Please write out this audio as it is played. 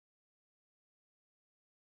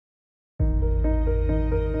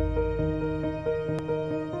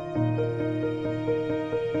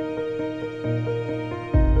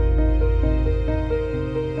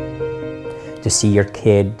see your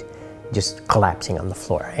kid just collapsing on the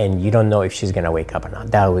floor and you don't know if she's gonna wake up or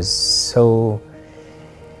not. That was so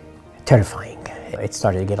terrifying. It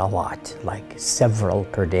started to get a lot, like several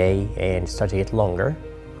per day, and started to get longer.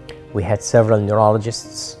 We had several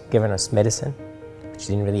neurologists giving us medicine, which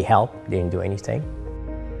didn't really help, didn't do anything.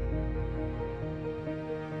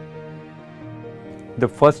 The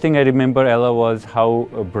first thing I remember Ella was how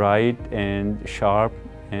bright and sharp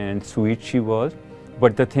and sweet she was.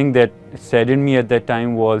 But the thing that saddened me at that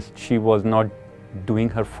time was she was not doing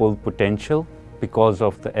her full potential because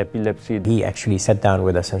of the epilepsy. He actually sat down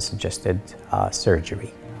with us and suggested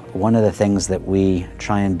surgery. One of the things that we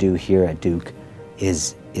try and do here at Duke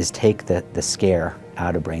is take the scare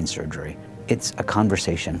out of brain surgery. It's a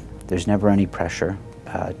conversation. There's never any pressure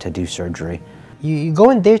to do surgery. You go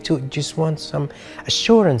in there to just want some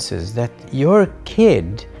assurances that your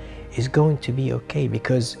kid is going to be okay,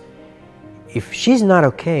 because if she's not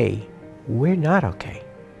okay, we're not okay.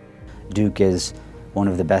 Duke is one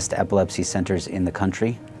of the best epilepsy centers in the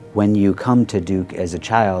country. When you come to Duke as a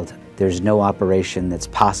child, there's no operation that's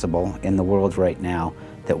possible in the world right now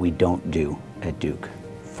that we don't do at Duke.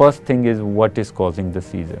 First thing is what is causing the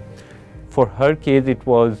seizure. For her case, it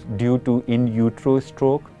was due to in utero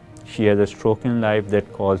stroke. She has a stroke in life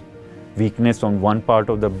that caused weakness on one part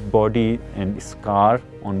of the body and scar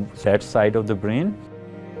on that side of the brain.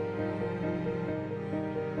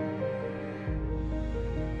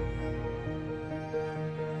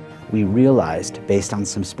 We realized, based on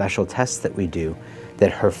some special tests that we do,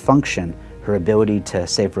 that her function, her ability to,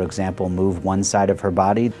 say for example, move one side of her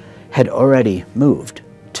body, had already moved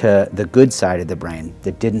to the good side of the brain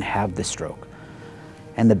that didn't have the stroke.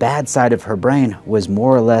 And the bad side of her brain was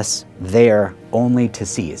more or less there only to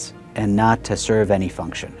seize and not to serve any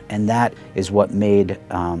function. And that is what made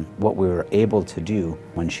what we were able to do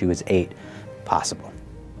when she was 8 possible.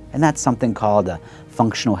 And that's something called a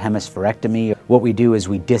functional hemispherectomy. What we do is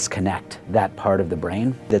we disconnect that part of the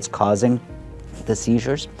brain that's causing the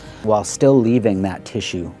seizures while still leaving that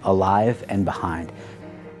tissue alive and behind.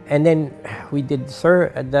 And then we did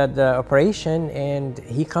the operation, and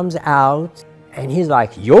he comes out and he's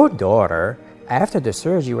like, your daughter, after the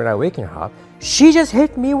surgery when I waken her up, she just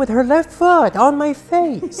hit me with her left foot on my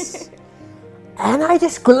face. And I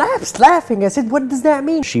just collapsed laughing. I said, what does that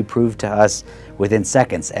mean? She proved to us within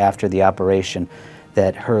seconds after the operation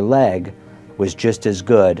that her leg was just as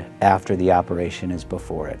good after the operation as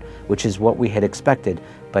before it, which is what we had expected,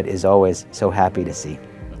 but is always so happy to see,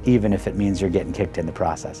 even if it means you're getting kicked in the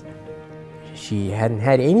process. She hadn't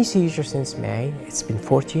had any seizure since May. It's been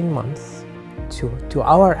 14 months. To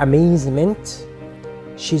our amazement,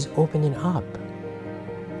 she's opening up.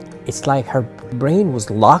 It's like her brain was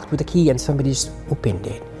locked with a key and somebody just opened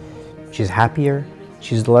it. She's happier,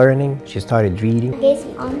 she's learning, she started reading.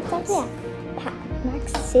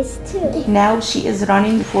 Max is too. Now she is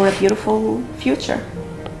running for a beautiful future.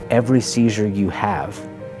 Every seizure you have,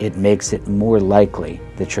 it makes it more likely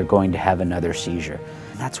that you're going to have another seizure.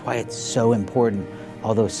 That's why it's so important,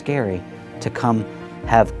 although scary, to come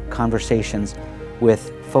have conversations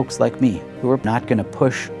with folks like me who are not going to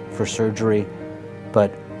push for surgery,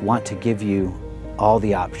 but want to give you all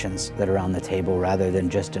the options that are on the table rather than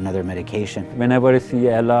just another medication. Whenever I see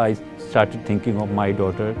Ella, I started thinking of my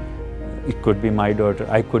daughter. It could be my daughter.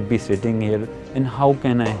 I could be sitting here, and how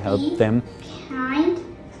can I help them? Be kind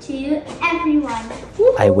to everyone.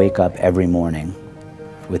 I wake up every morning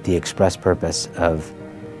with the express purpose of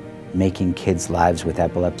making kids' lives with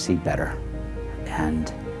epilepsy better.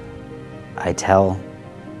 And I tell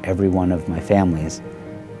every one of my families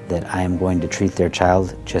that I am going to treat their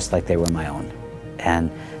child just like they were my own.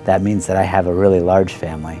 And that means that I have a really large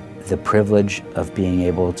family. The privilege of being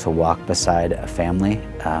able to walk beside a family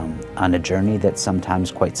on a journey that's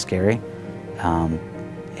sometimes quite scary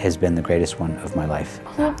has been the greatest one of my life.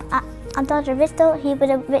 On Dr. Bristol, he would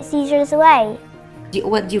have put seizures away.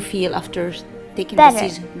 What do you feel after taking Better. the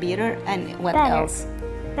seizure? Better. And what Better. else?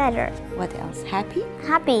 Better. What else? Happy?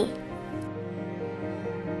 Happy.